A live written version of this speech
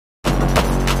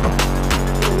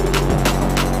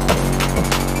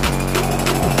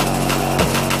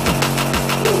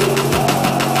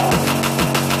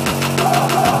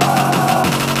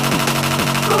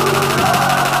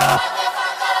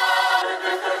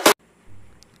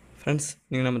Friends,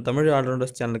 நீங்கள் நம்ம Tamil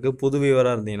all-rounders சேனலுக்கு புது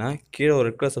வியூவராக இருந்தீங்கன்னா கீழே ஒரு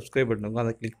ரெட் கலர் சப்ஸ்கிரைப் பட்டன் இருக்கும்.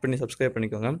 அதை கிளிக் பண்ணி சப்ஸ்கிரைப்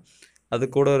பண்ணிக்கோங்க. அது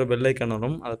கூட ஒரு பெல் ஐக்கான்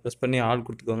வரும். அதை ப்ரெஸ் பண்ணி ஆல்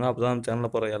கொடுத்துக்கோங்க. அப்போ தான் நம்ம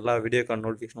சேனலில் போகிற எல்லா வீடியோக்கான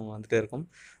நோட்டிஃபிகேஷன் வந்துகிட்டே இருக்கும்.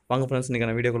 வாங்க ஃப்ரெண்ட்ஸ்,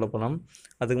 இன்றைக்கான வீடியோக்குள்ளே போகலாம்.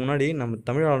 அதுக்கு முன்னாடி நம்ம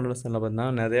தமிழ் ஆல்ரவுண்டர்ஸ் சேனலில்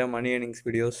பார்த்தீங்கன்னா நிறையா மணி ஏர்னிங்ஸ்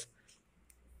வீடியோஸ்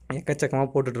எக்கச்சக்கமாக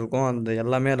போட்டுட்ருக்கோம். அந்த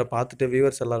எல்லாமே அதில் பார்த்துட்டு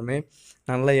வியூவர்ஸ் எல்லாருமே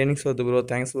நல்லா ஏர்னிங்ஸ் வருது ப்ரோ,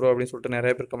 தேங்க்ஸ் ப்ரோ அப்படின்னு சொல்லிட்டு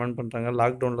நிறைய பேர் கமெண்ட் பண்ணுறாங்க.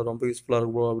 லாக்டவுனில் ரொம்ப யூஸ்ஃபுல்லாக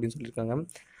இருக்கும் ப்ரோ அப்படின்னு சொல்லியிருக்காங்க.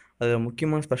 அது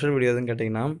முக்கியமான ஸ்பெஷல் வீடியோ எதுன்னு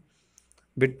கேட்டிங்கன்னா,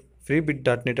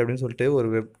 freebit.net அப்படின்னு சொல்லிட்டு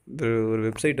ஒரு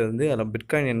வெப்சைட் வந்து அதில்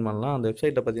பிட்காயின் எர்ன் பண்ணலாம். அந்த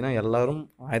வெப்சைட்டில் பார்த்தீங்கன்னா எல்லாரும்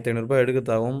 1500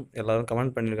 எடுக்கிறதாகவும் எல்லாரும்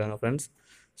கமெண்ட் பண்ணியிருக்காங்க ஃப்ரெண்ட்ஸ்.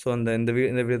 ஸோ இந்த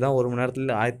வீடியோ தான் 1 மணி நேரத்தில்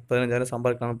 15,000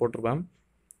 சம்பாதிக்கலாம்னு போட்டிருப்பேன்.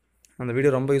 அந்த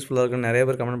வீடியோ ரொம்ப யூஸ்ஃபுல்லாக இருக்குன்னு நிறைய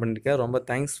பேர் கமெண்ட் பண்ணியிருக்கேன். ரொம்ப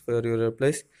தேங்க்ஸ் ஃபார் யுவர்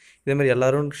ரிப்ளைஸ். இதேமாதிரி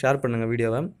எல்லோரும் ஷேர் பண்ணுங்கள்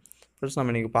வீடியோவை. ஃப்ரெண்ட்ஸ்,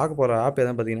 நம்ம இன்றைக்கி பார்க்க போகிற ஆப்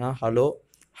எதுன்னு பார்த்தீங்கன்னா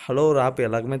ஹலோ ஒரு ஆப்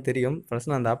எல்லாருக்குமே தெரியும். ஃப்ரெண்ட்ஸ்,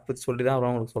 நான் அந்த ஆப் பற்றி சொல்லி தான்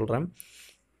உங்களுக்கு சொல்கிறேன்.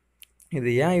 இது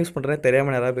ஏன் யூஸ் பண்ணுறேன்னு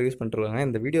தெரியாமல் நிறையா பேர் யூஸ் பண்ணிட்டுருக்காங்க.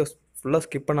 இந்த வீடியோ ஃபுல்லாக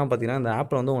ஸ்கிப் பண்ணால் பார்த்தீங்கன்னா இந்த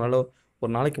ஆப்பில் வந்து உங்களால்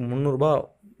ஒரு நாளைக்கு 300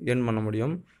 ஏர்ன் பண்ண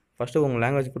முடியும். ஃபஸ்ட்டு உங்கள்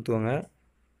லாங்குவேஜ் கொடுத்துக்கோங்க.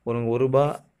 ₹1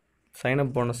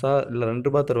 சைனப் போனஸாக இல்லை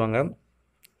 ₹2 தருவாங்க.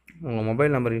 உங்கள்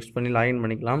மொபைல் நம்பர் யூஸ் பண்ணி லாகின்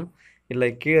பண்ணிக்கலாம். இல்லை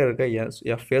கீழே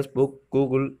இருக்க ஃபேஸ்புக்,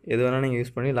 கூகுள் எது வேணால் நீங்கள்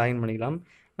யூஸ் பண்ணி லாகின் பண்ணிக்கலாம்.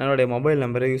 நான் என்னுடைய மொபைல்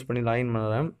நம்பரை யூஸ் பண்ணி லாகின்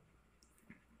பண்ணுறேன்.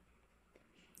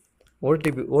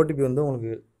 ஓடிபி வந்து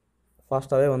உங்களுக்கு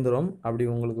ஃபாஸ்ட்டாகவே வந்துடும். அப்படி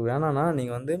உங்களுக்கு வேணான்னா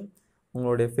நீங்கள் வந்து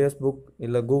உங்களுடைய ஃபேஸ்புக்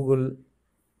இல்லை கூகுள்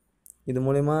இது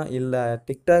மூலிமா இல்லை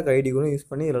டிக்டாக் ஐடி கூட யூஸ்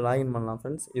பண்ணி இதில் லாகின் பண்ணலாம்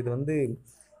ஃப்ரெண்ட்ஸ். இது வந்து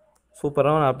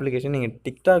சூப்பரான அப்ளிகேஷன். நீங்கள்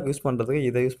டிக்டாக் யூஸ் பண்ணுறதுக்கு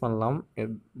இதை யூஸ் பண்ணலாம்.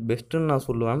 பெஸ்ட்டுன்னு நான்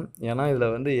சொல்லுவேன். ஏன்னா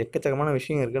இதில் வந்து எக்கச்சக்கமான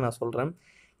விஷயம் இருக்குது. நான் சொல்கிறேன்.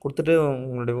 கொடுத்துட்டு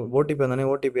உங்களுடைய ஓடிபி வந்தோடனே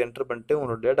ஓடிபி என்ட்ரு பண்ணிட்டு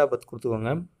உங்களோட டேட் ஆஃப் பர்த்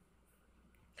கொடுத்துக்கோங்க.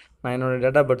 நான் என்னோடய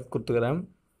டேட் ஆஃப் பர்த் கொடுத்துக்கிறேன்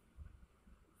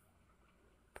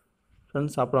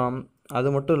ஃப்ரெண்ட்ஸ். அப்புறம் அது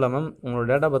மட்டும் இல்லாமல் உங்களோட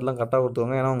டேட் ஆஃப் பர்த்லாம் கரெக்டாக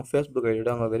கொடுத்துக்கோங்க. ஏன்னா உங்கள் ஃபேஸ்புக் ஐடியோட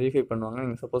அவங்க வெரிஃபை பண்ணுவாங்க.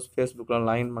 நீங்கள் சப்போஸ் ஃபேஸ்புக்கில்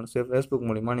லாகின் பண்ணி ஃபேஸ்புக்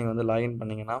மூலிமா நீங்கள் வந்து லாகின்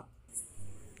பண்ணிங்கன்னா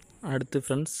அடுத்து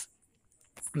ஃப்ரெண்ட்ஸ்,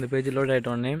 இந்த பேஜ் லோட்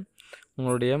ஆகிட்டோடனே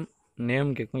உங்களுடைய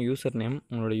நேம் கேட்கும். யூசர் நேம்,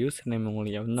 உங்களோட யூசர் நேம்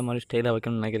உங்களுக்கு எந்த மாதிரி ஸ்டைலாக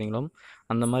வைக்கணும்னு நினைக்கிறீங்களோ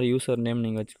அந்த மாதிரி யூசர் நேம்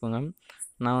நீங்கள் வச்சுக்கோங்க.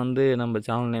 நான் வந்து நம்ம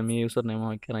சேனல் நேம் யூசர் நேமாக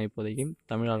வைக்கிறேன். இப்போதைக்கு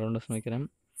தமிழ் ஆல்ரவுண்டர்ஸ் வைக்கிறேன்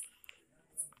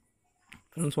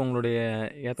ஃப்ரெண்ட்ஸ். உங்களுடைய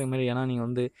ஏற்ற மாதிரி, ஏன்னா நீங்கள்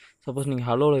வந்து சப்போஸ் நீங்கள்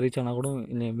ஹலோவில் ரீச் ஆனால் கூட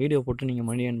இல்லை வீடியோ போட்டு நீங்கள்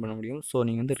மணி ஏர்ன் பண்ண முடியும். ஸோ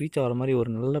நீங்கள் வந்து ரீச் ஆகிற மாதிரி ஒரு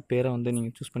நல்ல பேரை வந்து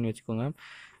நீங்கள் சூஸ் பண்ணி வச்சுக்கோங்க.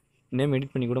 நேம்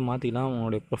எடிட் பண்ணி கூட மாற்றிக்கலாம்.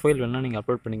 உங்களுடைய ப்ரொஃபைல் வேணால் நீங்கள்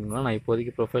அப்லோட் பண்ணிக்கலாம். நான்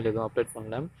இப்போதைக்கு ப்ரொஃபைல் எதுவும் அப்டேட்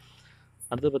பண்ணல.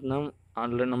 அடுத்து பார்த்தீங்கன்னா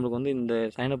அதில் நம்மளுக்கு வந்து இந்த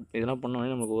சைனப் இதெல்லாம்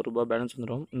பண்ணோடனே நமக்கு ₹1 பேலன்ஸ்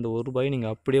வந்துடும். இந்த ₹1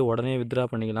 நீங்கள் அப்படியே உடனே வித்ட்ரா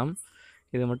பண்ணிக்கலாம்.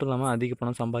 இது மட்டும் இல்லாமல் அதிக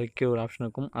பணம் சம்பாதிக்க ஒரு ஆப்ஷன்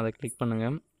இருக்கும். அதை கிளிக்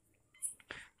பண்ணுங்கள்.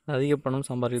 அதிக பணம்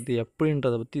சம்பாதிக்கிறது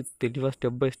எப்படின்றதை பற்றி தெளிவாக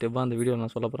ஸ்டெப் பை ஸ்டெப்பாக அந்த வீடியோவில்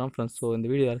நான் சொல்ல போகிறேன் ஃப்ரெண்ட்ஸ். ஸோ இந்த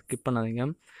வீடியோ யாரும் ஸ்கிப் பண்ணாதீங்க.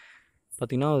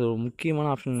 பார்த்திங்கன்னா ஒரு முக்கியமான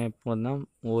ஆப்ஷன் எப்போ பார்த்தீங்கன்னா,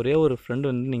 ஒரே ஒரு ஃப்ரெண்டு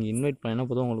வந்து நீங்கள் இன்வைட் பண்ணினா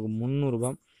போதும் உங்களுக்கு ₹300.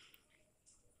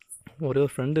 ஒரே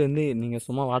ஒரு ஃப்ரெண்டு வந்து நீங்கள்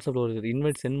சும்மா வாட்ஸ்அப்பில் ஒரு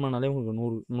இன்வைட் சென்ட் பண்ணாலே உங்களுக்கு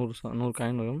 100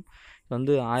 காயின் வரும். இது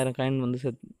வந்து 1000 காயின் வந்து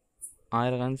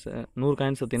 1000 காயின்ஸ் 100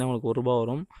 காயின்ஸ் சேர்த்திங்கன்னா உங்களுக்கு ₹1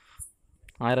 வரும்.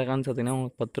 1000 காயின்ஸ் சேர்த்திங்கன்னா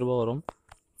உங்களுக்கு ₹10 வரும்.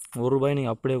 ₹1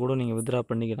 நீங்கள் அப்படியே கூட நீங்கள் வித்ட்ரா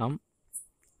பண்ணிக்கலாம்.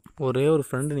 ஒரே ஒரு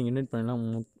ஃப்ரெண்டு நீங்கள் இன்வைட் பண்ணிங்கன்னா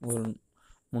ஒரு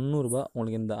 ₹300.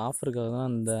 உங்களுக்கு இந்த ஆஃபருக்காக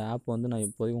தான் இந்த ஆப் வந்து நான்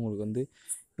இப்போதைக்கு உங்களுக்கு வந்து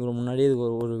இவ்வளோ முன்னாடியே இது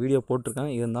ஒரு வீடியோ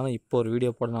போட்டிருக்கேன். இருந்தாலும் இப்போ ஒரு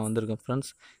வீடியோ போட நான் வந்திருக்கேன்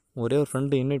ஃப்ரெண்ட்ஸ். ஒரே ஒரு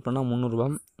ஃப்ரெண்டு இன்வைட் பண்ணால்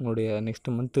 ₹300. உங்களுடைய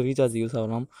நெக்ஸ்ட் மந்த் ரீசார்ஜ் யூஸ்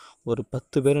ஆகலாம். ஒரு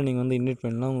 10 பேரை நீங்கள் வந்து இன்வைட்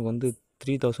பண்ணலாம். உங்களுக்கு வந்து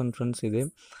 3000 ஃப்ரெண்ட்ஸ். இது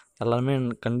எல்லாருமே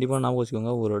கண்டிப்பாக ஞாபகம்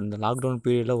வச்சுக்கோங்க. இந்த லாக்டவுன்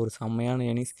பீரியடில் ஒரு செம்மையான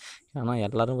ஏர்னிங்ஸ். ஏன்னா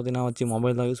எல்லோரும் பார்த்திங்கன்னா வச்சு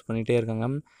மொபைல் தான் யூஸ் பண்ணிகிட்டே இருக்காங்க.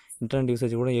 இன்டர்நெட்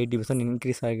யூசேஜ் கூட 80%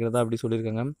 இன்க்ரீஸ் ஆகிறதா அப்படி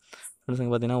சொல்லியிருக்காங்க ஃப்ரெண்ட்ஸுங்க.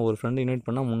 பார்த்தீங்கன்னா ஒரு ஃப்ரெண்டு இன்வைட்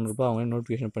பண்ணால் ₹300 அவங்க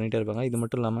நோட்டிஃபிகேஷன் பண்ணிகிட்டே இருப்பாங்க. இது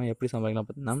மட்டும் இல்லாமல் எப்படி சம்பாதிக்கலாம்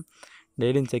பார்த்தீங்கன்னா,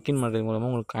 டெய்லியும் செக்இன் பண்ணுறது மூலமாக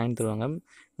உங்களுக்கு காயின் தருவாங்க.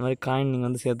 இந்த மாதிரி காயின் நீங்கள்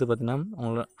வந்து சேர்த்து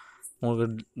பார்த்தீங்கன்னா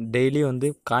உங்களுக்கு டெய்லி வந்து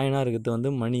காயினாக இருக்கிறது வந்து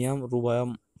மணியாக ரூபாயாக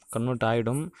கன்வெர்ட்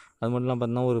ஆகிடும். அது மட்டும் இல்லாமல்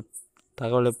பார்த்தீங்கன்னா ஒரு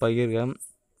தகவலை பகிர்க,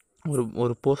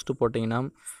 ஒரு போஸ்ட்டு போட்டிங்கன்னா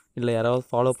இல்லை யாராவது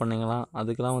ஃபாலோ பண்ணிங்களா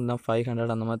அதுக்கெலாம் வந்து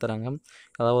 500 அந்த மாதிரி தராங்க.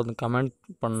 அதாவது கமெண்ட்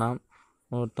பண்ணால்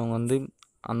ஒருத்தவங்க வந்து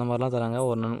அந்த மாதிரிலாம் தராங்க.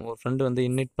 ஒரு ஃப்ரெண்டு வந்து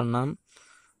இன்வைட் பண்ணால்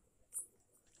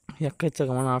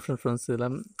எக்கச்சக்கமான ஆப்ஷன் ஃப்ரெண்ட்ஸ்.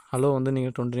 இதில் ஹலோ வந்து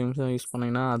நீங்கள் 20 நிமிஷம் யூஸ்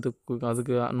பண்ணிங்கன்னா அதுக்கு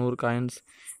 100 காயின்ஸ்.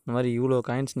 இந்த மாதிரி இவ்வளோ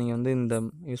காயின்ஸ் நீங்கள் வந்து இந்த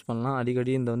யூஸ் பண்ணலாம்.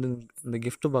 அடிக்கடி இந்த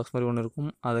கிஃப்ட் பாக்ஸ் மாதிரி ஒன்று இருக்கும்.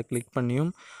 அதை கிளிக்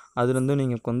பண்ணியும் அதுலேருந்து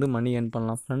நீங்கள் வந்து மணி ஏர்ன்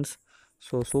பண்ணலாம் ஃப்ரெண்ட்ஸ்.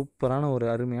 ஸோ சூப்பரான ஒரு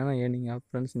அருமையான ஏர்னிங் ஆப்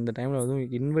ஃப்ரெண்ட்ஸ். இந்த டைமில் வந்து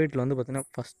இன்வைட்டில் வந்து பார்த்திங்கன்னா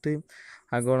ஃபஸ்ட்டு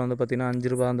அக்கௌண்ட் வந்து பார்த்திங்கன்னா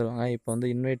 ₹5 தருவாங்க. இப்போ வந்து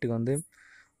இன்வைட்டுக்கு வந்து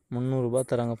 ₹300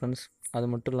 தராங்க ஃப்ரெண்ட்ஸ். அது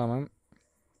மட்டும் இல்லாமல்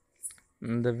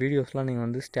இந்த வீடியோஸ்லாம் நீங்கள்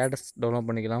வந்து ஸ்டேட்டஸ் டெவலப்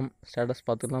பண்ணிக்கலாம். ஸ்டேட்டஸ்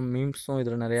பார்த்துக்கலாம். மீம்ஸும்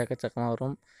இதில் நிறையா எக்கச்சக்கமாக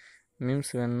வரும்.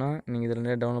 மீம்ஸ் வேணுன்னா நீங்கள் இதில்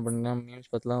நிறையா டவுன்லோட் பண்ணிக்கலாம். மீம்ஸ்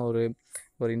பார்த்துலாம்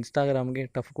ஒரு இன்ஸ்டாகிராமுக்கே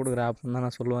டஃப் கொடுக்குற ஆப்னு தான்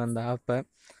நான் சொல்லுவேன் இந்த ஆப்பை.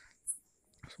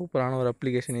 சூப்பரான ஒரு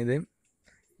அப்ளிகேஷன் இது.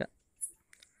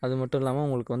 அது மட்டும் இல்லாமல்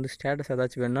உங்களுக்கு வந்து ஸ்டேட்டஸ்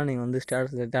ஏதாச்சும் வேணும்னா நீங்கள் வந்து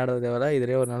ஸ்டேட்டஸ் தேட தேவையில்ல,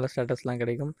 இதிலே ஒரு நல்ல ஸ்டேட்டஸ்லாம்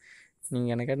கிடைக்கும்.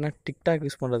 நீங்கள் என்ன கேட்டால் டிக்டாக்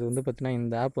யூஸ் பண்ணுறது வந்து பார்த்தீங்கன்னா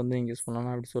இந்த ஆப் வந்து நீங்கள் யூஸ்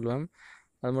பண்ணலாம் அப்படி சொல்லுவேன்.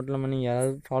 அது மட்டும் இல்லாமல் நீங்கள்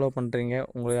யாராவது ஃபாலோ பண்ணுறீங்க,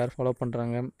 உங்களை யார் ஃபாலோ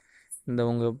பண்ணுறாங்க, இந்த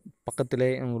உங்கள் பக்கத்திலே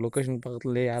உங்கள் லொக்கேஷன்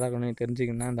பக்கத்துலேயே யாராக நீங்கள்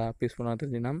தெரிஞ்சிங்கன்னா இந்த ஆப் யூஸ் பண்ண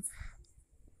தெரிஞ்சுன்னா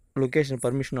லொக்கேஷன்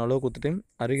பர்மிஷன் அலோவ் கொடுத்துட்டு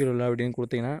அருகில் உள்ள அப்படின்னு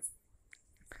கொடுத்தீங்கன்னா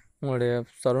உங்களுடைய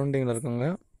சரௌண்டிங்கில் இருக்கவங்க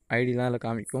ஐடிலாம் அதில்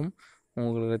காமிக்கும்.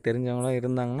 உங்களுக்கு தெரிஞ்சவங்களாம்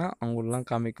இருந்தாங்கன்னா அவங்களெலாம்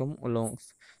காமிக்கும். உள்ள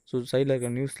சைடில் இருக்க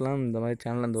நியூஸ்லாம் இந்த மாதிரி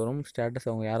சேனல்லேருந்து வரும். ஸ்டேட்டஸ்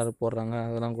அவங்க யார் யார் போடுறாங்க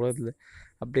அதெல்லாம் கூட இதில்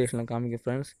அப்டேஷனில் காமிக்கும்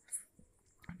ஃப்ரெண்ட்ஸ்.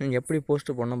 நீங்கள் எப்படி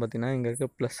போஸ்ட்டு போடணும் பார்த்தீங்கன்னா இங்கே இருக்க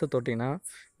ப்ளஸ்ஸை தொட்டிங்கன்னா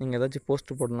நீங்கள் ஏதாச்சும்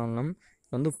போஸ்ட்டு போடணும்னா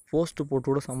வந்து போஸ்ட்டு போட்டு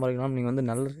கூட சம்பாதிக்கலாம். நீங்கள் வந்து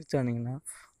நல்ல ரீச் ஆனீங்கன்னா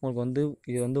உங்களுக்கு வந்து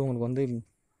இது வந்து உங்களுக்கு வந்து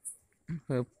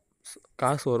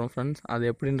காசு வரும் ஃப்ரெண்ட்ஸ். அது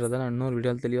எப்படின்றத நான் இன்னொரு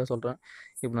வீடியோவில் தெளிவாக சொல்கிறேன்.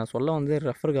 இப்போ நான் சொல்ல வந்து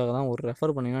ரெஃபருக்காக தான். ஒரு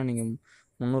ரெஃபர் பண்ணிங்கன்னா நீங்கள்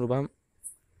 300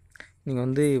 நீங்கள்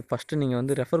வந்து ஃபஸ்ட்டு நீங்கள்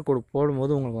வந்து ரெஃபர் கோடு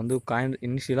போடும்போது உங்களுக்கு வந்து காயின்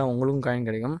இனிஷியலாக உங்களுக்கும் காயின்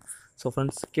கிடைக்கும். ஸோ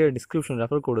ஃப்ரெண்ட்ஸ் கீழே டிஸ்கிரிப்ஷன்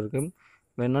ரெஃபர் கோடு இருக்குது,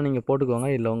 வேணால் நீங்கள் போட்டுக்கோங்க.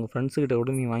 இல்லை உங்கள் ஃப்ரெண்ட்ஸுக்கிட்ட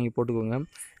கூட நீங்கள் வாங்கி போட்டுக்கோங்க.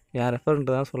 என்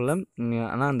ரெஃபர்ன்றதான் சொல்ல,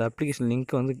 ஆனால் அந்த அப்ளிகேஷன்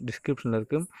லிங்க் வந்து டிஸ்கிரிப்ஷனில்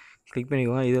இருக்குது, கிளிக்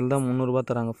பண்ணிக்கோங்க. இதில் தான் 300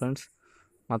 தராங்க ஃப்ரெண்ட்ஸ்.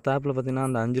 மற்ற ஆப்பில் பார்த்தீங்கன்னா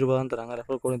அந்த 5 தான் தராங்க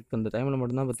ரெஃபர் கோடு. இப்போ இந்த டைமில்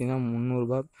மட்டும்தான் பார்த்தீங்கன்னா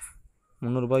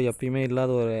 300 எப்பயுமே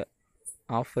இல்லாத ஒரு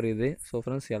ஆஃபர் இது. ஸோ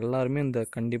ஃப்ரெண்ட்ஸ் எல்லாருமே இந்த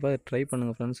கண்டிப்பாக ட்ரை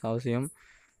பண்ணுங்கள் ஃப்ரெண்ட்ஸ், அவசியம்.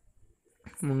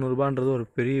 300 ஒரு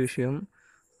பெரிய விஷயம்.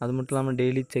 அது மட்டும் இல்லாமல்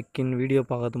டெய்லி செக்இன் வீடியோ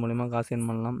பார்க்கறது மூலிமா காசு ஏர்ன்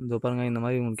பண்ணலாம். இதோ பாருங்கள், இந்த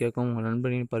மாதிரி உங்களுக்கு கேட்கும். உங்கள்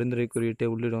நண்பனின் பரிந்துரை குறியீட்டை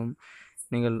உள்ளிடும்,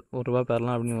 நீங்கள் ரூபா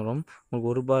பெறலாம் அப்படின்னு வரும்.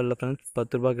 உங்களுக்கு ரூபா இல்லை ஃப்ரெண்ட்ஸ்,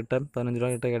 ரூபா கிட்ட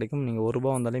 15 கிட்ட கிடைக்கும். நீங்கள்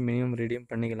ரூபா வந்தாலே மினிமம் ரீடீம்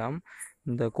பண்ணிக்கலாம்.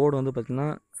 இந்த கோடு வந்து பார்த்திங்கன்னா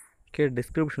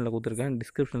டிஸ்கிரிப்ஷனில் கொடுத்துருக்கேன்.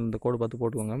 டிஸ்கிரிப்ஷனில் இந்த கோடு பார்த்து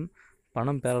போட்டுக்கோங்க.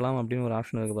 பணம் பெறலாம் அப்படின்னு ஒரு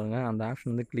ஆப்ஷன் இருக்குது பாருங்கள், அந்த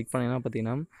ஆப்ஷன் வந்து கிளிக் பண்ணிங்கன்னா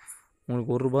பார்த்தீங்கன்னா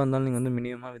உங்களுக்கு ரூபா இருந்தாலும் நீங்கள் வந்து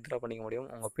மினிமமாக வித்ட்ரா பண்ணிக்க முடியும்.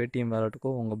 உங்கள் பேடிஎம் வேலெட்டுக்கோ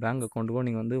உங்கள் பேங்க் அக்கௌண்ட்டுக்கோ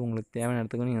நீங்கள் வந்து உங்களுக்கு தேவையான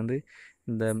இடத்துக்கும் நீங்கள் வந்து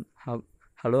இந்த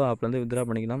ஹலோ ஆப்லேருந்து வித்ட்ரா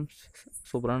பண்ணிக்கலாம்.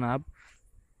 சூப்பரான ஆப்.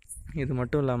 இது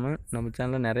மட்டும் இல்லாமல் நம்ம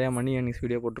சேனலில் நிறையா மணி ஏர்னிங்ஸ்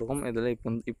வீடியோ போட்டிருக்கோம். இதில்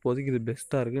இப்போதைக்கு இது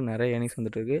பெஸ்ட்டாக இருக்குது, நிறைய ஏர்னிங்ஸ்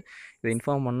வந்துட்டுருக்கு. இதை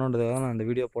இன்ஃபார்ம் பண்ணணுன்றதுக்காக நான் இந்த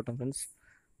வீடியோ போட்டேன் ஃப்ரெண்ட்ஸ்.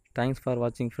 தேங்க்ஸ் ஃபார்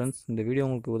வாட்சிங் ஃப்ரெண்ட்ஸ். இந்த வீடியோ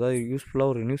உங்களுக்கு ஏதாவது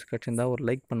யூஸ்ஃபுல்லாக ஒரு நியூஸ் கிடச்சிருந்தா ஒரு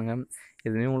லைக் பண்ணுங்கள்.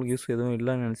 எதுவுமே உங்களுக்கு யூஸ் எதுவும்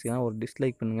இல்லைன்னு நினச்சிங்கன்னா ஒரு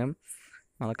டிஸ்லைக் பண்ணுங்கள்.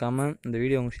 மறக்காமல் இந்த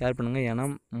வீடியோ உங்களுக்கு ஷேர் பண்ணுங்கள். ஏன்னா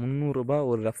 300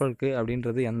 ஒரு ரெஃபரலுக்கு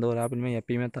அப்படின்றது எந்த ஒரு ஆப்லையுமே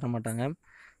எப்பயுமே தர மாட்டாங்க.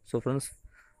 ஸோ ஃப்ரெண்ட்ஸ்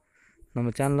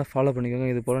நம்ம சேனலை ஃபாலோ பண்ணிக்கோங்க.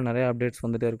 இது போல் நிறைய அப்டேட்ஸ்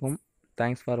வந்துகிட்டே இருக்கும்.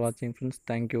 தேங்க்ஸ் ஃபார் வாட்சிங் ஃப்ரெண்ட்ஸ்.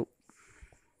 தேங்க்யூ.